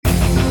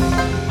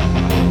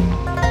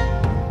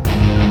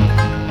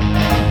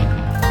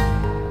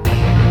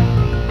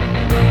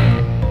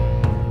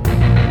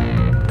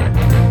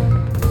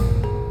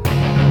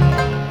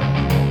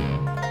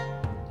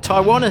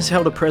Taiwan has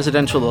held a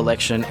presidential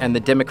election and the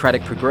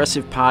Democratic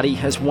Progressive Party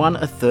has won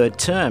a third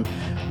term,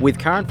 with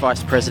current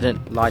Vice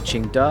President Lai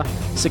Chinge-Te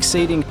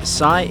succeeding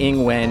Tsai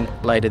Ing-Wen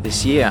later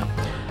this year.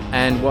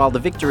 And while the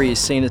victory is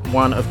seen as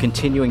one of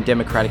continuing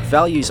democratic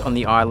values on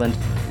the island,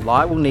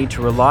 Lai will need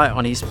to rely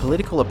on his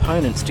political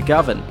opponents to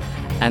govern.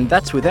 And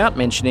that's without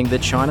mentioning the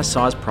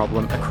China-sized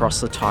problem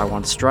across the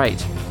Taiwan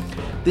Strait.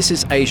 This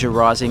is Asia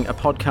Rising, a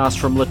podcast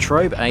from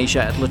Trobe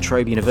Asia at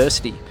Trobe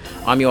University.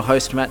 I'm your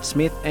host, Matt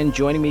Smith, and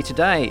joining me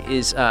today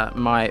is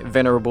my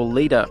venerable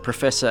leader,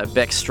 Professor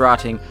Bec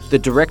Strating, the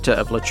director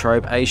of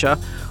Trobe Asia.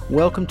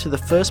 Welcome to the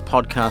first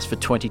podcast for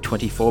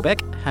 2024,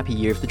 Bec. Happy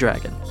Year of the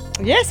Dragon.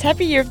 Yes,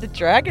 Happy Year of the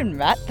Dragon,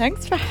 Matt.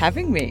 Thanks for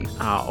having me.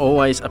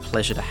 Always a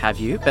pleasure to have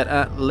you,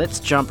 but let's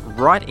jump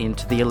right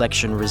into the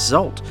election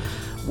result.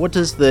 What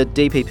does the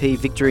DPP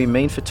victory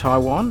mean for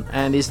Taiwan,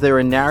 and is there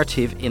a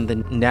narrative in the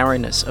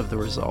narrowness of the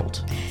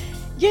result?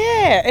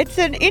 Yeah, it's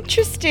an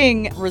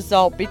interesting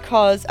result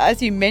because,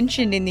 as you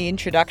mentioned in the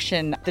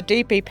introduction, the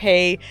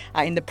DPP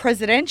in the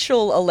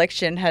presidential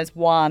election has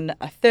won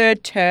a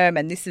third term,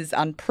 and this is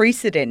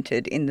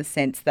unprecedented in the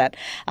sense that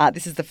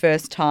this is the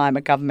first time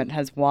a government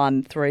has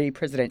won 3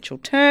 presidential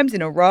terms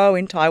in a row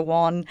in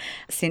Taiwan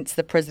since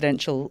the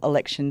presidential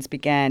elections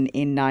began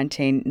in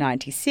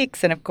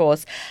 1996. And of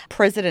course,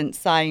 President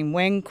Tsai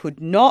Ing-Wen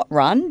could not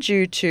run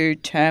due to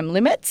term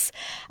limits.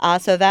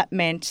 So that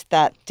meant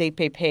that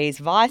DPP's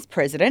vice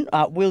president,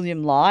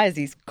 William Lai, as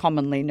he's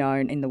commonly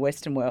known in the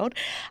Western world,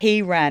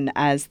 he ran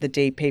as the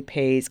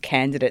DPP's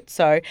candidate.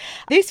 So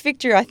this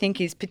victory, I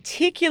think, is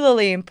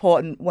particularly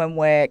important when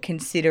we're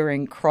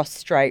considering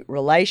cross-strait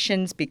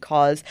relations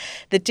because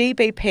the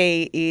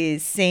DPP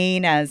is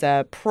seen as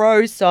a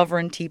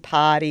pro-sovereignty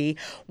party,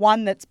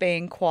 one that's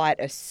been quite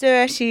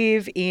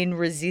assertive in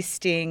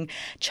resisting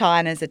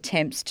China's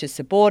attempts to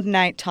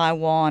subordinate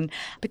Taiwan,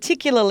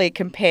 particularly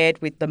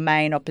compared with the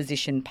main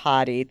opposition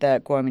party,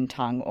 the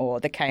Kuomintang or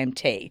the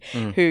KMT.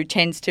 Who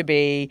tends to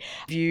be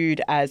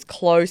viewed as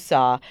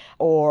closer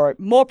or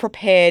more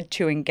prepared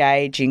to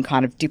engage in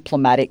kind of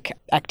diplomatic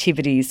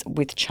activities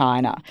with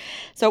China.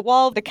 So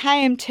while the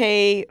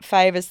KMT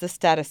favours the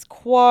status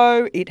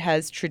quo, it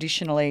has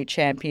traditionally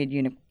championed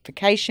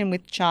unification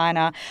with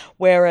China,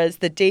 whereas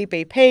the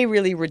DPP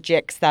really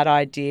rejects that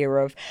idea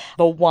of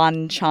the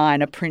one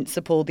China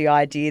principle, the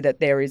idea that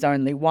there is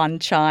only one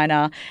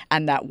China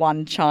and that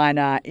one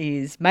China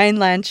is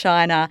mainland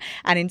China,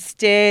 and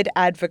instead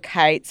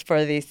advocates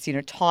for this,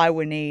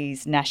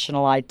 Taiwanese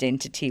national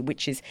identity,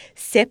 which is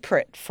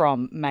separate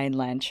from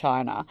mainland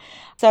China.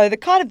 So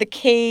the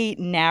key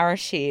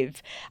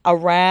narrative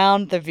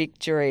around the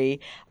victory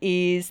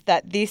is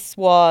that this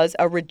was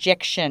a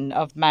rejection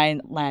of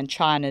mainland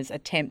China's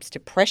attempts to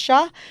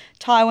pressure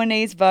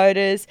Taiwanese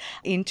voters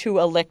into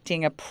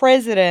electing a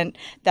president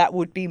that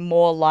would be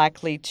more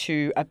likely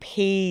to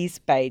appease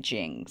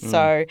Beijing.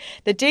 So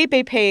the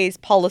DPP's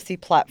policy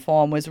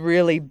platform was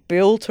really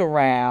built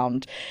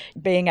around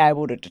being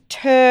able to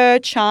deter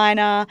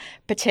China,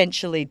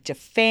 potentially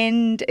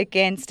defend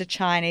against a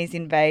Chinese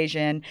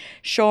invasion,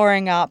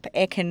 shoring up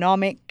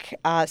economic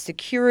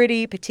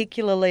security,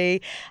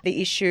 particularly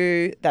the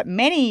issue that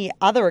many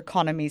other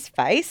economies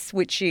face,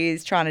 which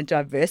is trying to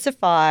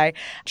diversify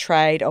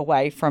trade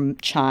away from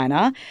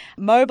China,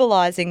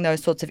 mobilising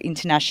those sorts of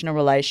international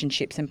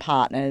relationships and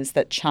partners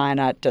that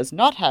China does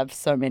not have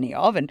so many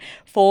of, and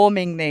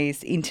forming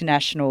these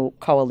international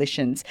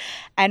coalitions,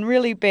 and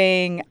really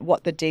being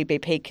what the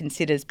DPP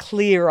considers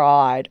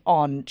clear-eyed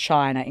on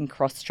China in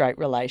cross-strait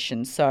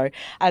relations. So,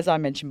 as I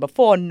mentioned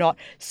before, not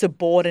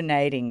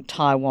subordinating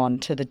Taiwan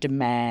to the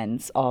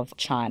demands of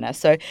China.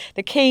 So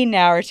the key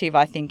narrative,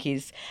 I think,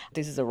 is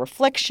this is a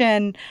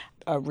reflection,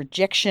 a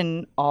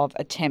rejection of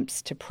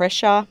attempts to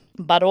pressure,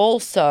 but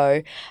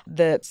also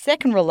the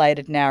second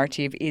related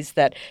narrative is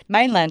that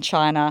mainland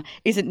China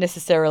isn't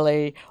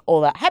necessarily all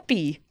that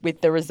happy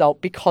with the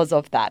result because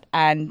of that.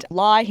 And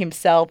Lai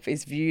himself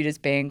is viewed as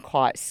being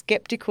quite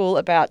sceptical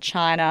about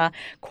China,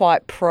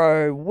 quite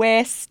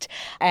pro-West.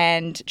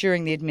 And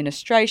during the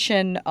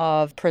administration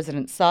of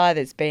President Tsai,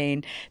 there's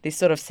been this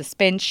sort of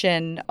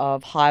suspension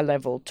of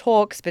high-level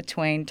talks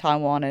between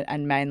Taiwan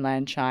and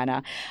mainland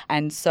China.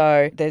 And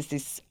so there's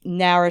this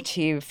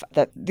narrative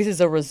that this is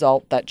a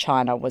result that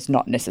China was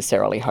not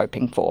necessarily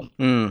hoping for.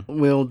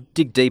 We'll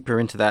dig deeper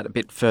into that a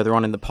bit further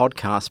on in the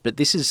podcast, but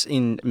this is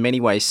in many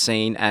ways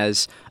seen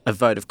as a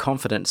vote of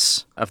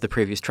confidence of the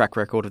previous track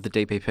record of the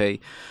DPP,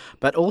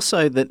 but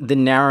also the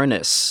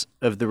narrowness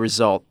of the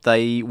result.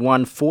 They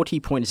won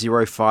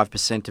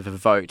 40.05% of a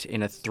vote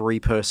in a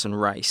 3-person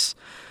race,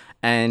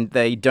 and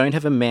they don't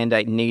have a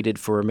mandate needed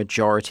for a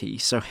majority.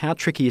 So how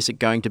tricky is it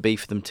going to be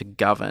for them to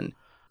govern?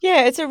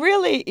 Yeah, it's a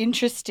really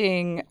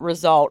interesting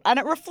result, and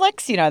it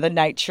reflects, the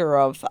nature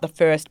of the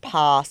first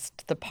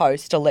past, the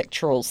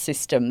post-electoral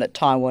system that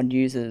Taiwan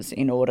uses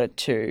in order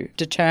to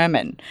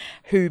determine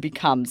who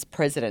becomes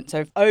president.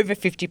 So over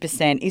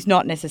 50% is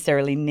not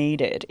necessarily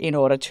needed in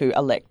order to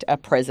elect a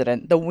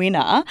president. The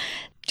winner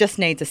just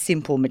needs a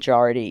simple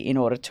majority in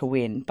order to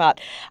win.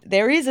 But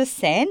there is a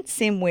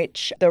sense in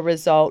which the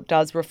result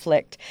does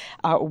reflect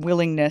a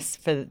willingness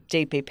for the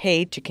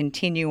DPP to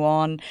continue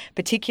on,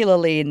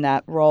 particularly in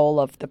that role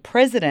of the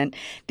president.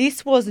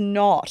 This was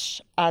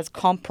not as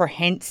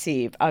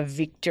comprehensive a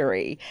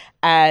victory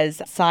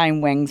as Tsai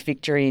Ing-Wen's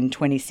victory in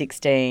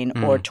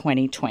 2016 or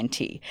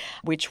 2020,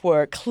 which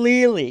were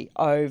clearly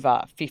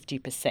over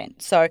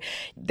 50%. So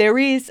there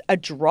is a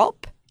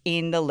drop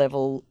in the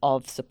level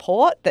of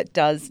support that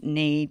does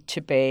need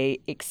to be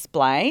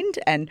explained.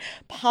 And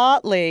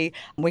partly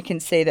we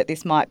can see that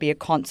this might be a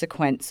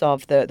consequence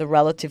of the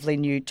relatively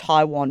new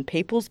Taiwan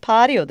People's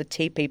Party, or the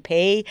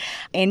TPP,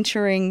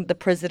 entering the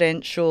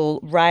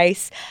presidential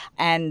race,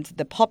 and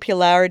the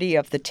popularity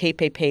of the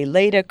TPP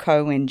leader,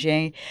 Ko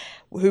Wen-je,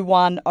 who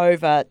won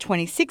over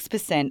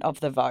 26% of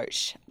the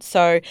vote.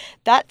 So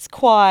that's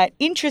quite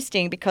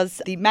interesting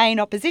because the main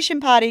opposition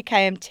party,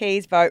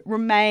 KMT's vote,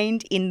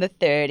 remained in the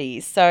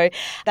 30s. So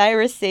they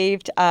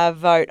received a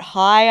vote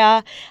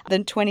higher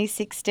than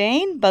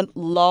 2016, but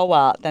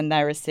lower than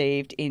they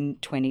received in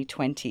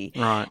 2020.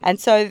 Right. And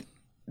so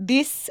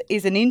this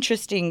is an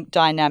interesting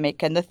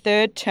dynamic, and the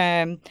third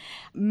term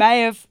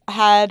may have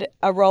had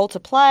a role to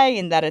play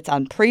in that it's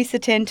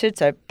unprecedented,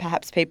 so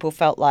perhaps people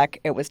felt like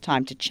it was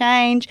time to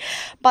change.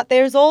 But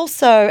there's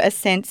also a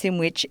sense in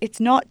which it's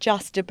not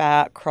just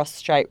about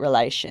cross-strait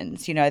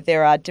relations. You know,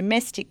 there are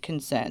domestic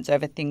concerns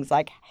over things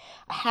like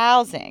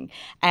housing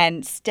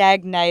and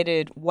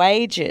stagnated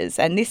wages.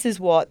 And this is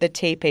what the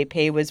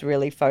TPP was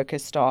really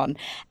focused on,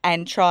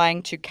 and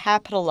trying to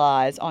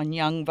capitalise on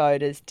young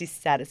voters'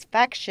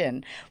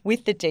 dissatisfaction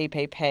with the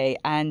DPP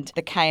and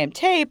the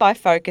KMT by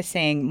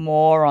focusing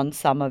more on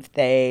some of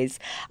these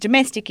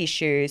domestic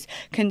issues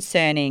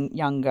concerning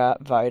younger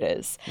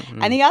voters.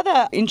 Mm-hmm. And the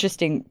other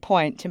interesting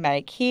point to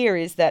make here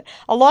is that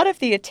a lot of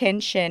the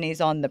attention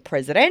is on the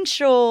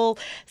presidential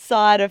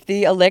side of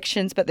the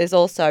elections, but there's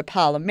also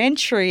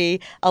parliamentary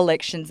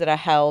elections that are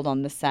held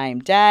on the same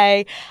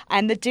day.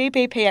 And the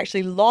DPP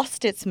actually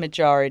lost its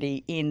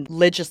majority in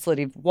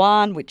Legislative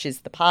 1, which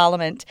is the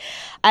parliament.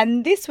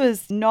 And this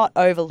was not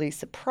overly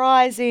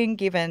surprising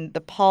given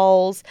the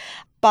polls.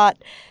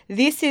 But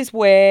this is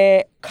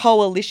where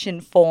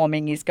coalition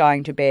forming is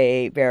going to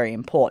be very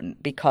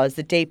important, because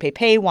the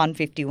DPP won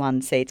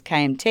 51 seats,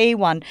 KMT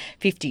won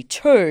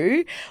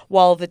 52,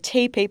 while the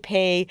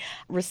TPP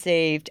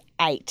received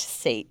 8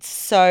 seats.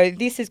 So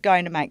this is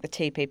going to make the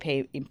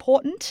TPP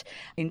important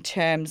in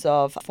terms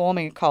of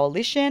forming a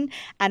coalition,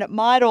 and it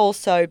might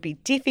also be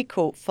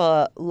difficult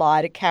for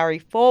Lai to carry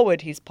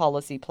forward his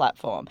policy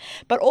platform.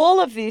 But all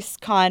of this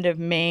kind of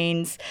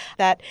means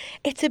that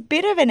it's a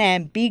bit of an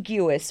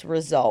ambiguous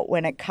result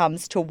when it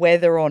comes to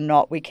whether or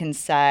not we can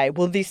say,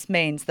 well, this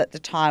means that the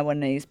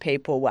Taiwanese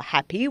people were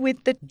happy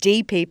with the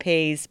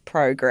DPP's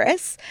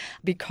progress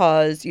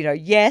because, you know,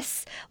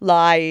 yes,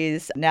 Lai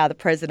is now the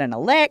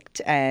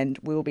president-elect and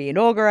will be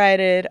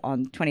inaugurated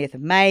on 20th of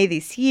May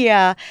this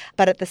year,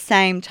 but at the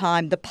same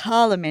time, the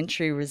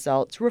parliamentary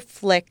results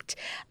reflect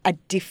a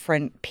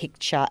different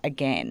picture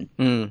again.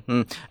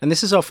 Mm-hmm. And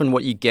this is often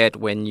what you get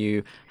when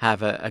you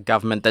have a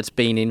government that's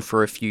been in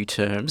for a few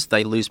terms.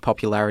 They lose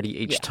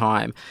popularity each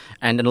time.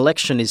 And an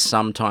election is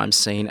sometimes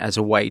seen as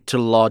a way to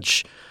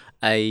lodge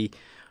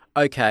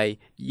okay,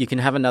 you can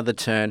have another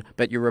turn,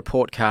 but your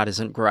report card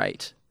isn't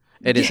great.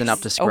 It isn't up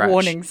to scratch. A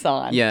warning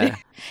sign. Yeah.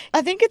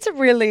 I think it's a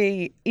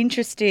really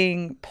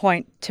interesting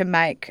point to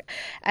make.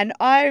 And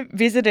I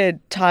visited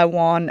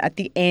Taiwan at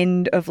the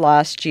end of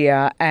last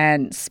year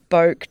and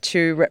spoke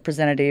to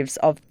representatives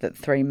of the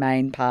three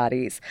main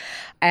parties.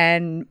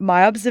 And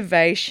my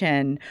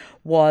observation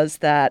was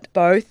that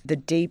both the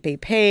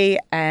DPP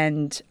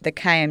and the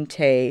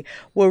KMT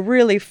were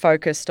really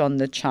focused on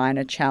the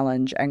China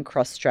challenge and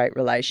cross-strait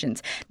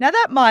relations. Now,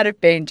 that might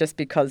have been just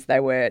because they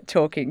were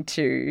talking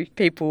to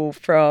people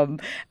from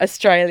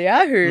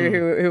Australia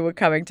who were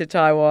coming to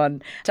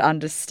Taiwan to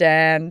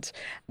understand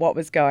what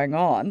was going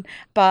on.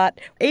 But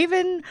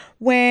even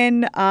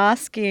when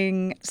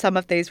asking some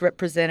of these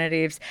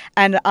representatives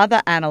and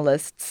other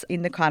analysts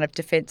in the kind of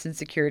defence and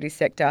security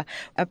sector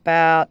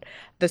about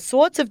the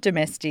sorts of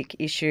domestic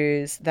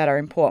issues that are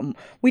important,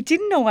 we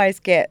didn't always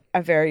get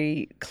a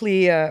very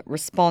clear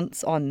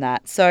response on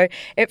that. So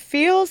it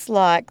feels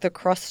like the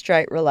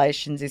cross-strait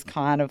relations is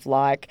kind of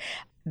like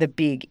the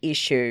big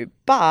issue.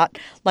 But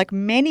like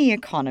many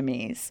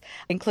economies,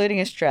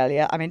 including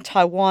Australia, I mean,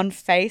 Taiwan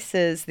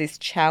faces this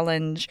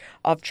challenge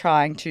of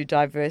trying to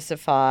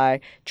diversify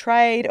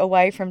trade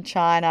away from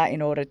China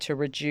in order to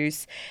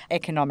reduce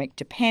economic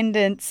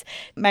dependence.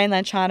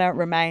 Mainland China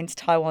remains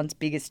Taiwan's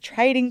biggest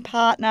trading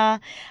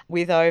partner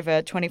with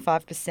over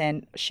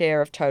 25%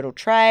 share of total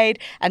trade.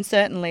 And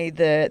certainly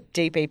the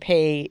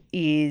DPP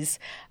is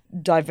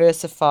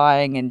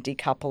diversifying and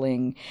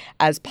decoupling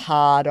as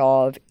part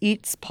of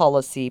its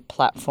policy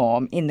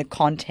platform in the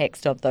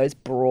context of those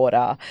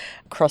broader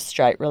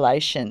cross-strait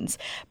relations.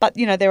 But,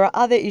 there are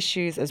other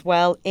issues as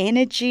well.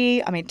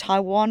 Energy. I mean,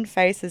 Taiwan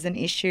faces an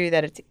issue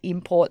that it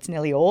imports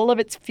nearly all of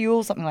its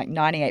fuel, something like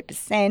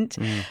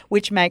 98%,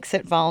 which makes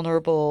it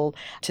vulnerable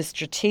to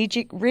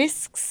strategic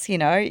risks,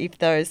 if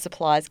those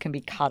supplies can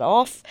be cut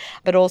off,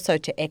 but also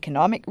to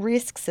economic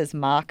risks as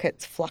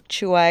markets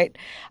fluctuate,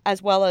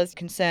 as well as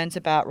concerns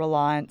about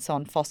reliance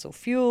on fossil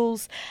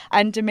fuels.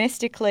 And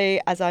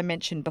domestically, as I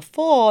mentioned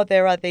before,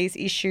 there are these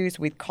issues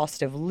with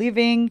cost of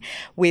living,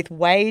 with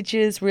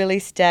wages really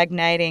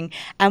stagnating,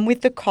 and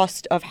with the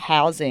cost of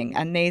housing.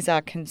 And these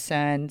are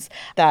concerns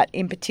that,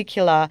 in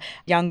particular,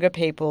 younger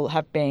people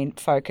have been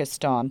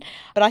focused on.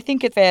 But I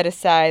think it's fair to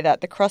say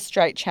that the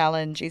cross-strait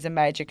challenge is a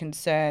major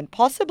concern,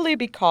 possibly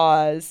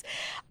because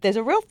there's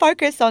a real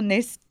focus on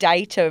this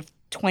date of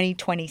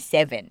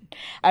 2027.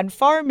 And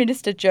Foreign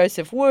Minister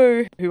Joseph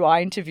Wu, who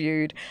I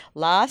interviewed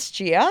last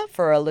year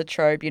for a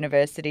Trobe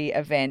University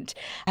event,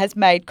 has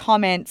made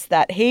comments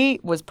that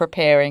he was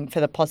preparing for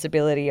the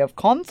possibility of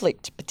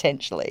conflict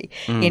potentially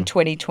in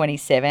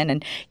 2027.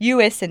 And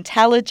US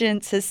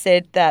intelligence has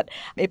said that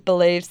it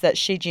believes that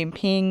Xi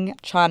Jinping,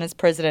 China's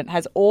president,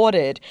 has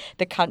ordered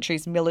the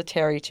country's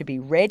military to be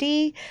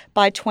ready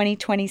by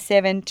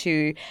 2027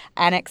 to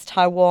annex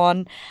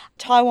Taiwan.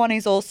 Taiwan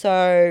is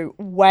also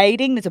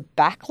waiting. There's a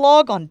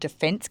backlog on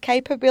defence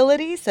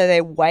capabilities, so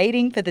they're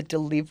waiting for the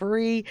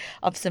delivery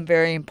of some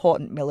very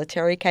important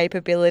military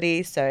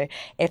capabilities, so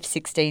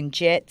F-16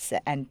 jets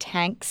and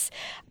tanks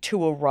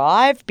to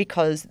arrive,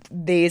 because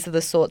these are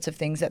the sorts of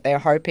things that they're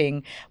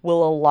hoping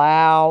will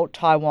allow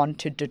Taiwan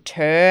to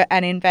deter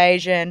an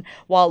invasion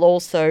while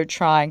also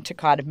trying to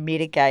kind of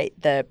mitigate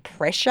the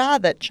pressure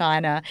that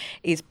China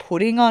is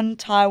putting on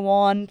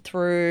Taiwan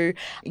through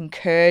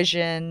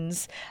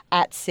incursions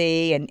at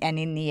sea and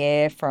in the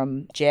air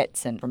from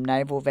jets and from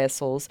naval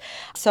vessels.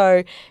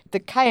 So the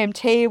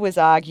KMT was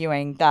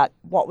arguing that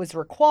what was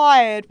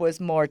required was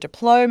more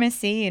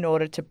diplomacy in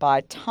order to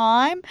buy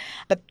time,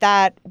 but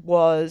that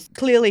was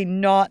clearly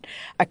not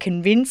a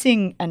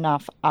convincing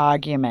enough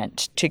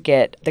argument to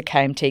get the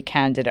KMT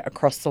candidate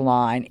across the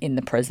line in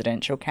the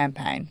presidential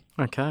campaign.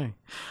 Okay.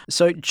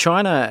 So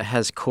China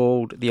has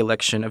called the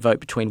election a vote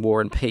between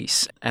war and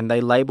peace, and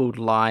they labelled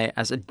Lai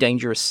as a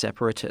dangerous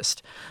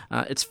separatist.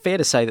 It's fair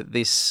to say that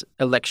this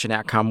election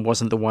outcome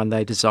wasn't the one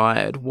they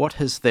desired. What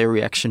has their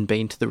reaction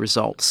been to the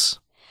results?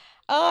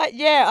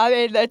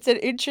 That's an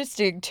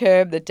interesting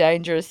term, the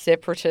dangerous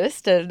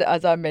separatist. And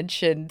as I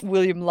mentioned,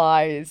 William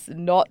Lai is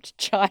not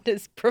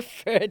China's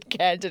preferred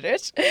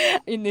candidate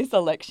in this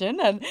election.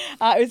 And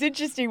it was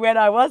interesting, when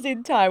I was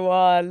in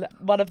Taiwan,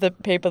 one of the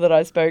people that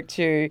I spoke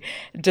to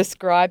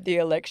described the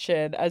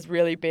election as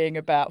really being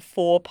about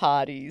four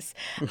parties: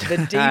 the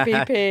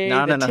DPP,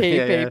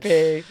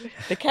 TPP,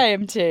 the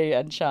KMT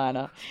and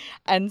China.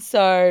 And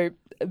so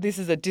this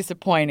is a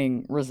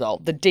disappointing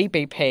result. The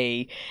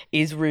DPP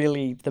is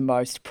really the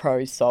most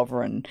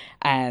pro-sovereign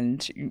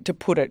and, to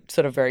put it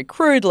sort of very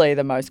crudely,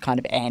 the most kind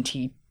of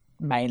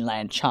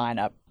anti-mainland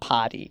China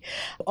party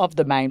of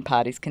the main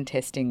parties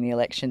contesting the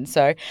election.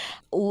 So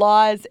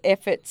Lai's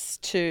efforts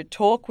to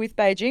talk with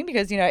Beijing,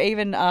 because,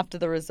 even after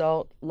the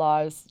result,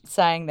 Lai's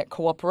saying that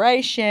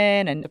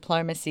cooperation and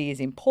diplomacy is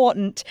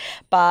important,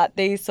 but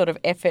these sort of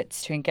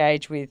efforts to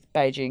engage with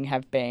Beijing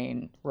have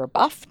been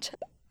rebuffed.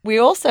 We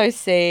also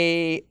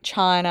see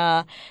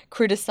China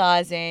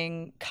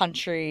criticising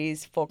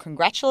countries for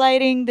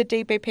congratulating the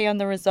DPP on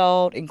the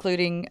result,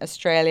 including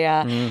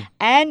Australia.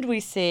 And we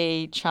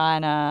see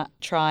China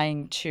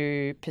trying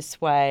to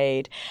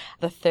persuade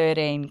the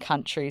 13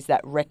 countries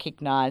that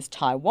recognise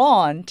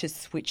Taiwan to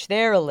switch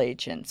their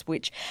allegiance,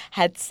 which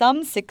had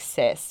some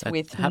success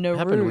with Nauru.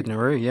 Happened with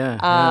Nauru,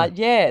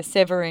 yeah.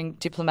 Severing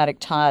diplomatic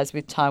ties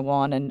with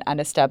Taiwan and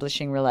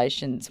establishing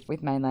relations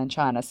with mainland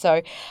China.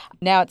 So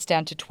now it's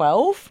down to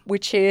 12.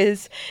 Which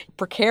is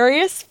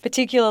precarious,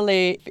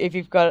 particularly if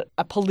you've got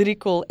a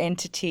political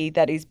entity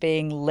that is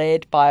being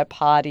led by a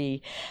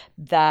party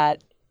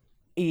that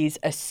is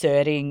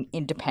asserting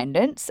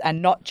independence,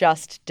 and not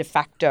just de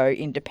facto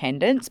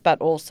independence, but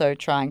also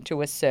trying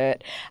to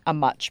assert a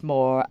much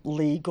more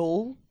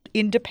legal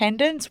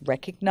independence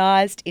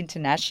recognised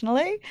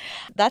internationally.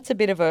 That's a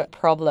bit of a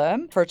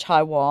problem for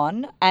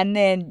Taiwan. And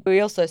then we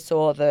also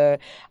saw the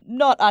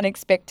not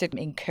unexpected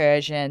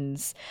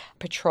incursions,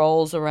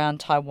 patrols around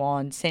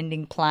Taiwan,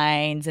 sending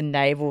planes and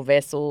naval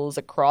vessels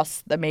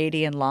across the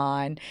median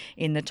line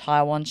in the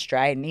Taiwan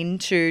Strait and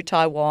into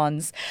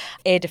Taiwan's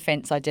air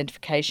defence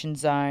identification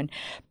zone.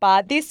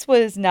 But this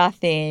was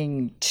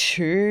nothing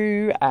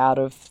too out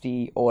of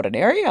the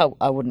ordinary,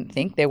 I wouldn't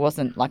think. There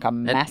wasn't like a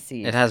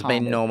massive... It has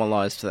been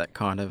normalised to that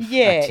kind of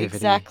activity.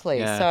 Exactly.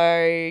 Yeah.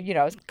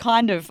 So, it's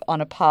kind of on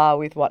a par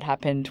with what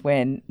happened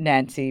when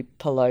Nancy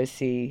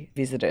Pelosi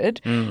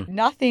visited.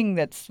 Nothing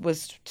that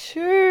was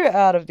too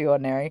out of the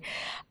ordinary.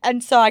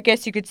 And so I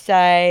guess you could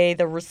say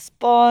the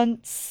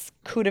response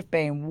could have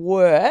been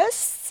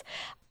worse.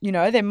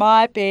 There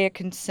might be a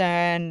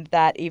concern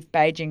that if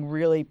Beijing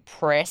really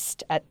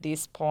pressed at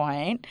this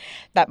point,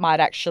 that might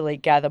actually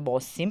gather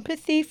more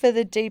sympathy for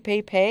the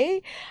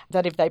DPP,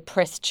 that if they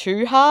press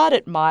too hard,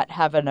 it might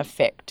have an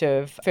effect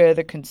of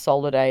further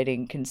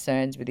consolidating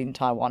concerns within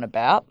Taiwan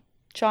about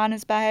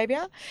China's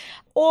behaviour.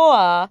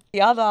 Or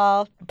the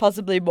other,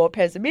 possibly more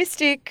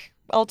pessimistic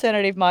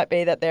alternative might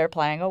be that they're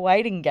playing a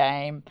waiting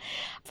game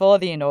for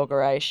the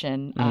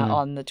inauguration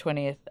on the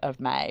 20th of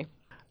May.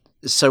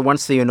 So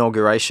once the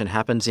inauguration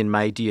happens in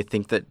May, do you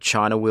think that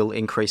China will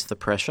increase the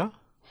pressure?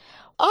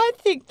 I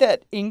think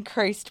that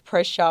increased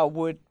pressure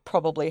would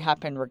probably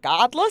happen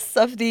regardless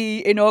of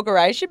the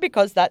inauguration,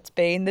 because that's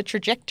been the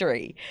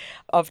trajectory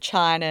of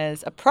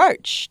China's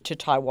approach to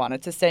Taiwan.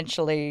 It's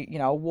essentially,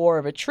 a war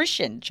of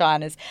attrition.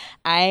 China's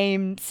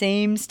aim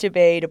seems to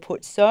be to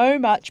put so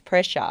much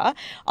pressure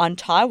on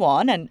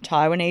Taiwan and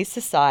Taiwanese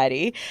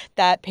society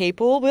that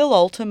people will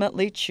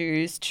ultimately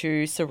choose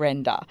to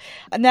surrender.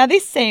 And now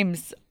this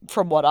seems,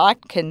 from what I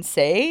can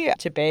see,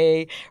 to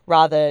be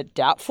rather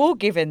doubtful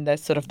given the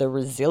sort of the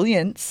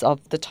resilience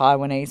of the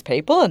Taiwanese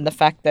people and the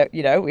fact that,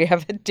 we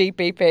have a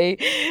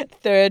DPP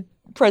third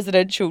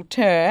presidential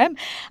term.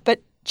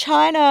 But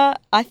China,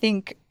 I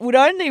think, would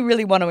only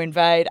really want to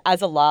invade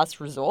as a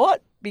last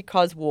resort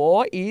because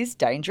war is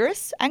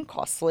dangerous and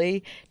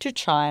costly to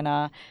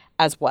China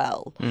as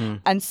well.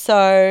 And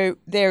so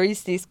there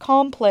is this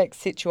complex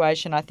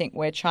situation, I think,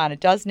 where China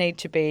does need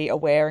to be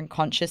aware and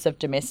conscious of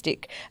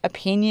domestic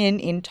opinion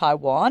in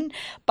Taiwan,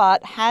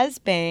 but has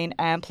been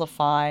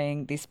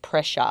amplifying this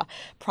pressure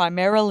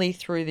primarily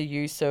through the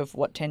use of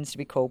what tends to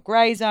be called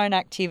grey zone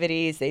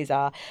activities. These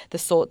are the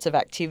sorts of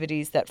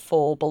activities that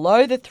fall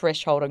below the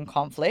threshold in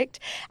conflict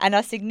and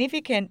are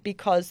significant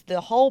because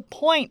the whole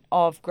point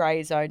of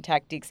grey zone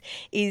tactics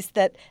is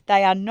that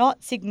they are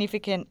not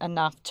significant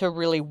enough to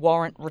really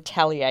warrant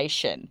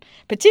retaliation,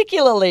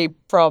 particularly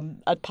from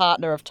a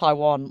partner of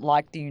Taiwan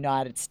like the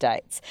United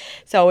States.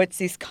 So it's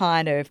this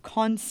kind of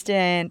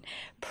constant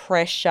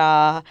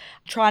pressure,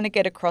 trying to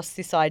get across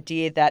this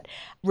idea that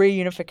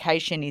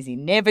reunification is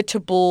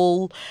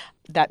inevitable,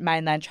 that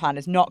mainland China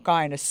is not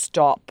going to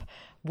stop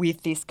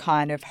with this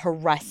kind of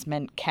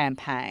harassment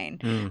campaign.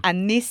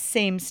 And this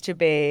seems to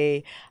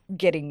be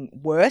getting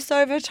worse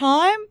over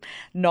time,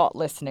 not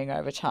lessening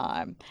over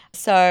time.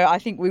 So I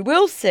think we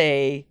will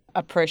see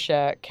a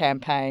pressure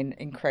campaign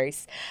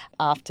increase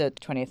after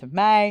 20th of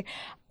May,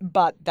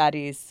 but that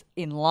is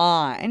in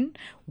line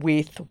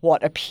with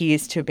what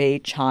appears to be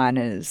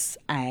China's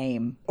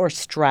aim or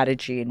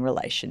strategy in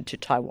relation to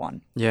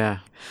Taiwan. Yeah.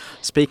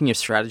 Speaking of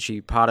strategy,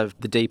 part of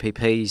the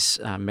DPP's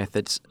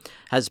methods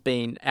has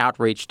been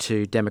outreach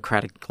to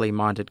democratically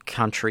minded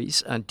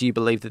countries. Do you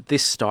believe that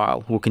this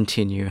style will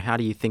continue? How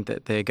do you think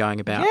that they're going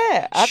about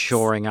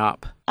shoring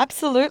up?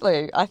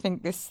 Absolutely. I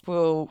think this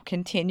will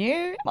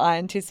continue. I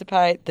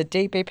anticipate the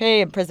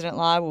DPP and President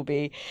Lai will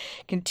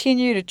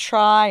continue to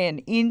try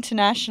and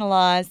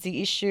internationalise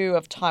the issue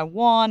of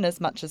Taiwan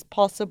as much as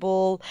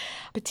possible,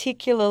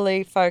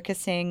 particularly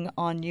focusing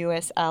on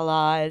US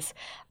allies,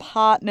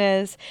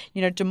 partners.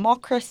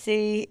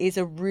 Democracy is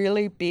a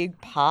really big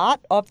part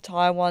of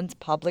Taiwan's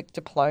public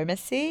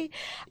diplomacy.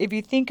 If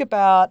you think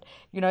about,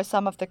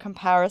 some of the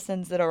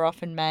comparisons that are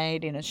often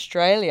made in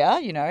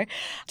Australia,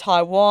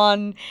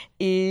 Taiwan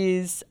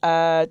is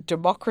a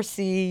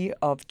democracy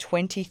of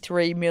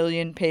 23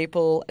 million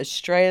people.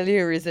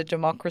 Australia is a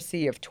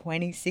democracy of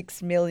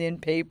 26 million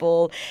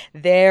people.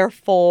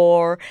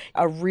 Therefore,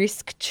 a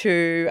risk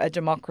to a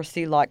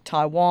democracy like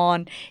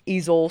Taiwan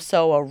is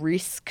also a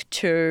risk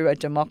to a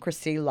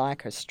democracy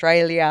like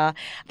Australia.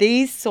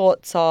 These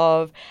sorts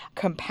of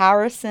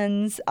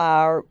comparisons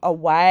are a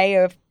way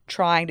of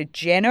trying to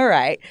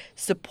generate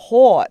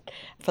support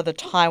for the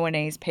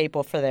Taiwanese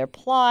people, for their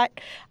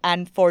plight,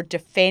 and for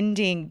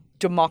defending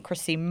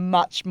democracy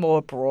much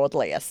more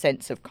broadly, a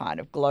sense of kind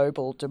of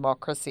global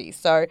democracy.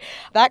 So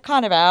that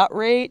kind of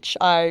outreach,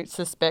 I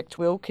suspect,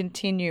 will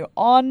continue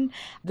on.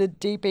 The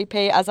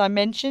DPP, as I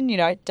mentioned,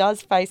 it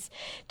does face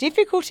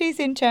difficulties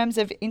in terms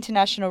of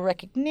international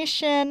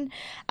recognition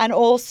and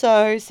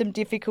also some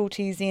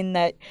difficulties in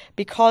that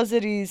because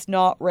it is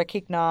not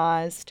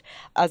recognised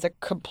as a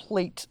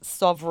complete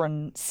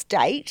sovereign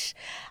state,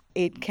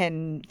 it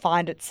can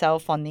find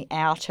itself on the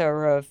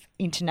outer of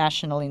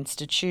international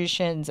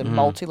institutions and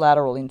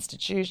multilateral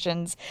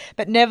institutions.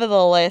 But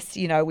nevertheless,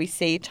 we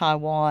see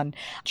Taiwan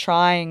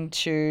trying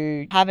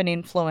to have an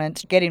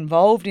influence, get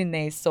involved in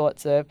these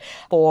sorts of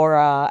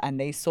fora and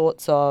these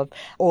sorts of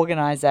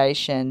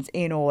organisations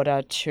in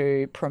order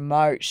to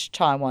promote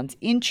Taiwan's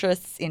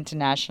interests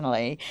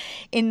internationally,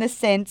 in the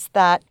sense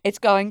that it's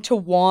going to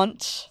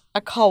want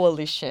a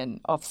coalition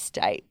of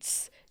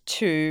states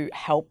to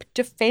help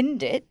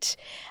defend it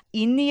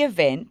in the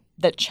event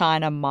that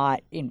China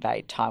might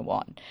invade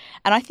Taiwan.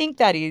 And I think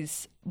that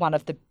is one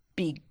of the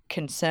big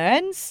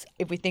concerns,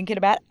 if we're thinking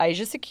about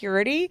Asia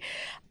security,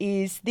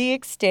 is the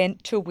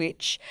extent to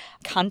which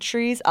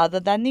countries other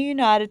than the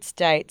United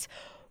States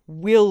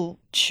will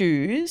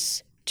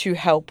choose to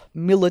help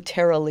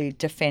militarily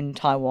defend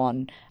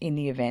Taiwan in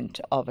the event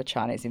of a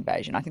Chinese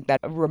invasion. I think that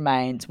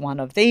remains one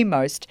of the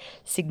most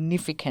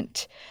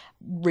significant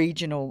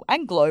regional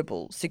and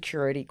global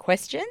security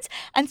questions,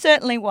 and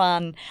certainly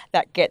one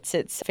that gets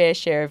its fair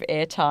share of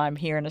airtime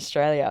here in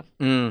Australia.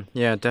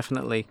 Yeah,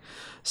 definitely.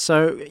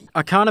 So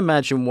I can't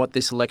imagine what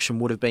this election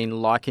would have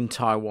been like in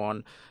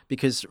Taiwan,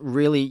 because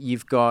really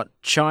you've got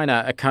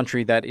China, a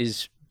country that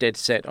is dead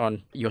set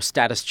on your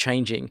status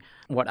changing.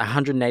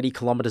 180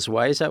 kilometres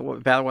away? Is that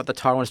about what the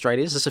Taiwan Strait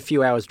is? It's a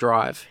few hours'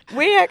 drive.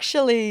 We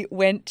actually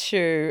went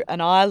to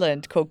an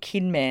island called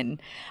Kinmen,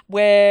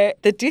 where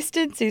the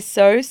distance is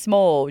so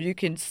small you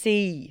can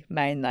see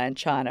mainland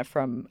China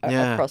from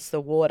across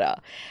the water.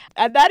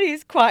 And that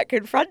is quite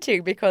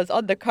confronting, because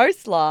on the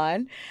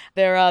coastline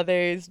there are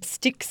these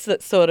sticks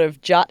that sort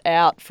of jut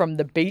out from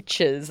the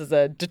beaches as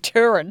a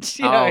deterrent,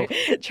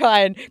 try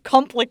and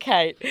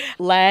complicate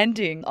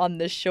landing on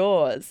the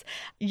shores.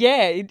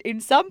 Yeah, in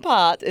some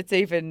parts it's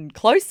even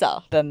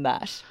closer than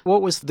that.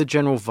 What was the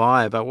general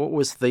vibe? What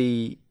was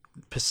the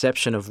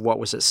perception of what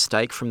was at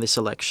stake from this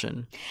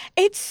election?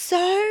 It's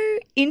so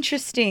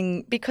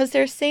interesting because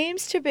there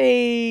seems to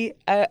be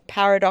a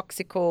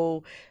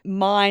paradoxical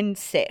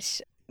mindset.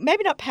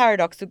 Maybe not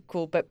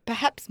paradoxical, but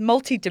perhaps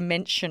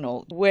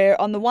multidimensional, where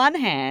on the one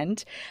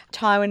hand,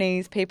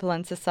 Taiwanese people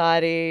and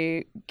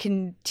society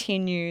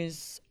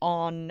continues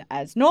on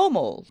as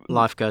normal.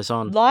 Life goes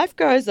on. Life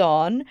goes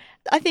on.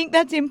 I think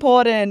that's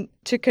important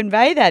to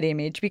convey that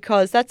image,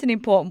 because that's an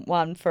important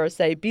one for,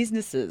 say,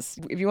 businesses.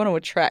 If you want to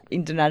attract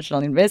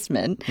international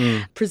investment,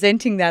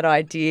 presenting that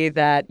idea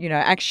that,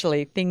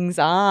 actually things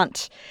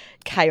aren't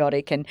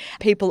chaotic and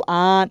people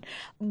aren't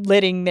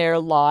letting their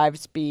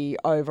lives be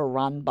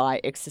overrun by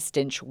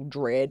existential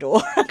dread,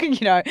 or,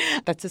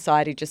 that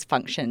society just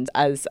functions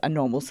as a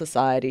normal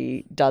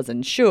society does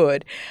and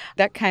should.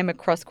 That came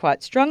across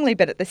quite strongly.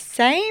 But at the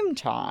same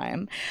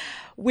time,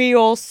 we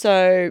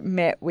also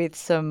met with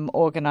some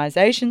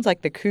organisations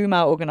like the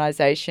Kuma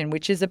organisation,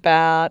 which is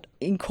about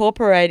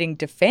incorporating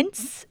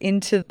defence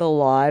into the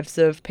lives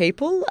of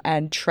people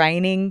and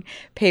training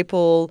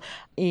people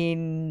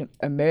in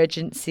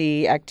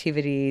emergency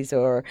activities,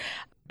 or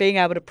being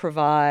able to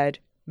provide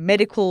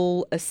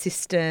medical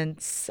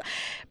assistance,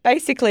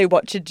 basically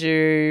what to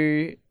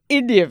do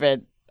in the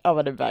event of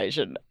an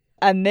invasion.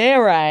 And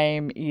their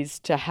aim is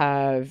to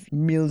have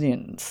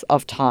millions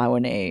of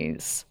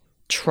Taiwanese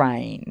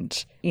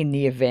trained in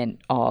the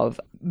event of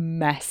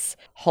mass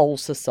whole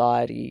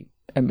society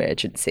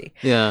emergency.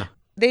 Yeah.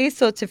 These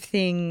sorts of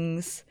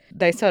things,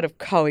 they sort of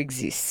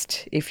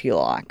coexist, if you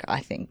like, I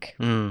think.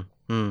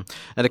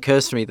 It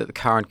occurs to me that the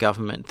current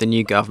government, the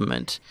new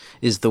government,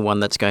 is the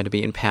one that's going to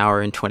be in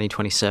power in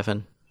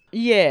 2027.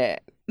 Yeah.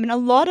 I mean, a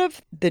lot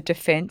of the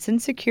defence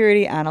and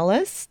security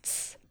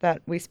analysts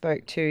that we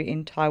spoke to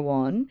in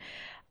Taiwan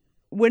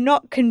were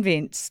not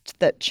convinced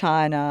that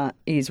China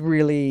is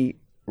really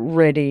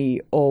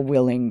ready or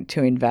willing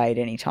to invade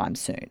anytime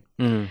soon.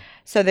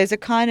 So there's a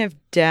kind of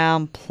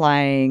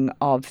downplaying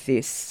of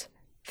this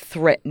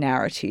threat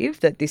narrative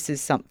that this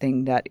is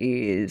something that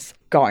is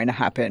going to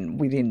happen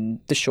within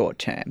the short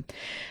term.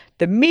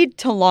 The mid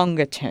to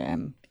longer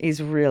term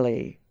is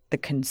really the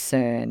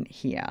concern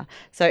here.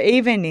 So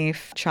even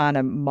if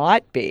China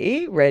might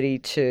be ready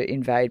to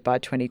invade by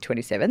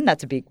 2027,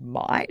 that's a big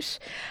might,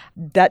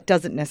 that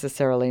doesn't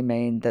necessarily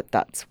mean that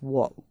that's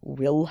what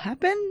will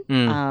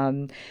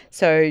happen.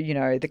 So,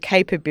 the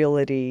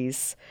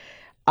capabilities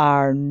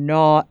are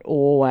not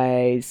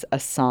always a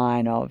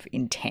sign of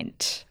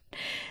intent.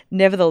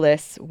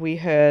 Nevertheless, we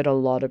heard a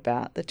lot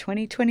about the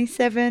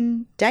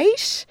 2027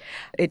 date.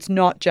 It's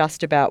not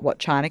just about what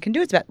China can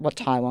do, it's about what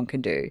Taiwan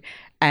can do.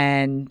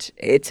 And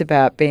it's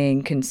about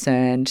being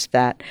concerned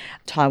that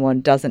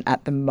Taiwan doesn't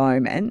at the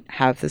moment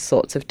have the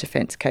sorts of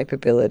defence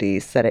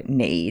capabilities that it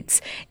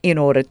needs in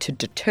order to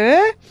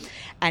deter,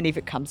 and if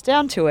it comes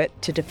down to it,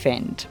 to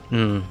defend.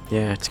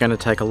 Yeah, it's going to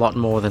take a lot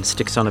more than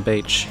sticks on a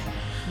beach.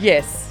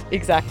 Yes,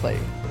 exactly.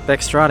 Bec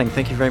Strating,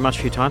 thank you very much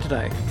for your time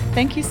today.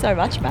 Thank you so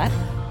much, Matt.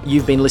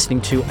 You've been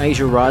listening to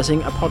Asia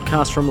Rising, a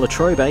podcast from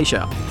Trobe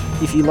Asia.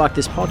 If you like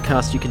this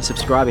podcast, you can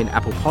subscribe in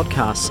Apple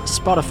Podcasts,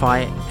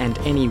 Spotify, and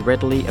any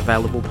readily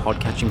available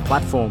podcatching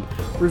platform.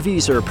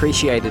 Reviews are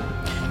appreciated.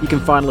 You can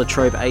find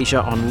Trobe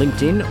Asia on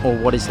LinkedIn or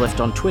what is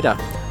left on Twitter.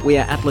 We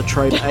are at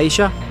Trobe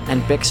Asia,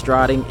 and Bec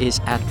Strating is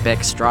at Bec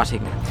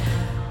Strating.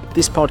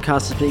 This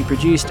podcast is being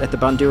produced at the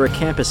Bundoora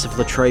campus of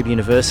Trobe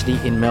University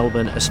in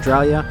Melbourne,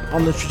 Australia,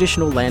 on the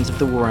traditional lands of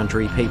the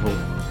Wurundjeri people.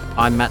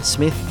 I'm Matt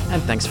Smith,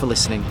 and thanks for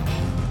listening.